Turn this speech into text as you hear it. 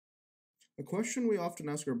A question we often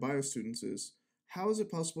ask our bio students is, how is it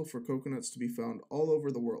possible for coconuts to be found all over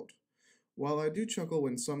the world? While I do chuckle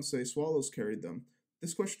when some say swallows carried them,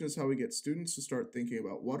 this question is how we get students to start thinking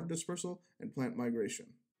about water dispersal and plant migration.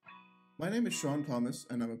 My name is Shawn Thomas,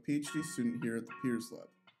 and I'm a PhD student here at the Piers Lab.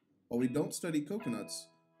 While we don't study coconuts,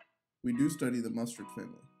 we do study the mustard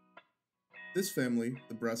family. This family,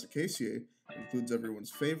 the Brassicaceae, includes everyone's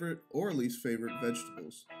favorite or least favorite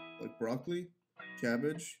vegetables, like broccoli,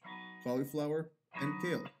 cabbage, cauliflower, and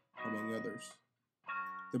kale, among others.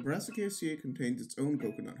 The Brassicaceae contains its own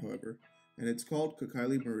coconut, however, and it's called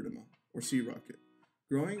Cakile maritima, or sea rocket.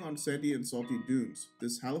 Growing on sandy and salty dunes,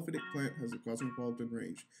 this halophytic plant has a cosmopolitan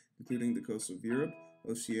range, including the coasts of Europe,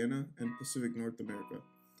 Oceania, and Pacific North America.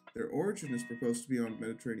 Their origin is proposed to be on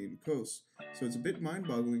Mediterranean coasts, so it's a bit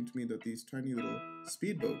mind-boggling to me that these tiny little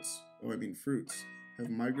speedboats, fruits, have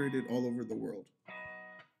migrated all over the world.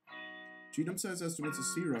 Genome size estimates of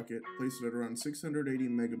sea rocket place it at around 680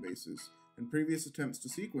 megabases, and previous attempts to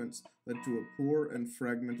sequence led to a poor and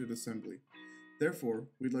fragmented assembly. Therefore,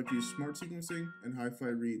 we'd like to use smart sequencing and hi-fi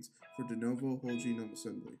reads for de novo whole genome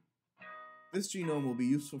assembly. This genome will be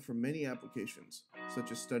useful for many applications,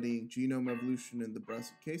 such as studying genome evolution in the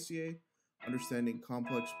Brassicaceae, understanding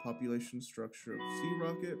complex population structure of sea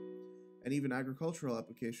rocket, and even agricultural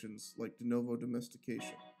applications like de novo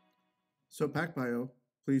domestication. So PacBio,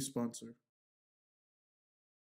 please sponsor.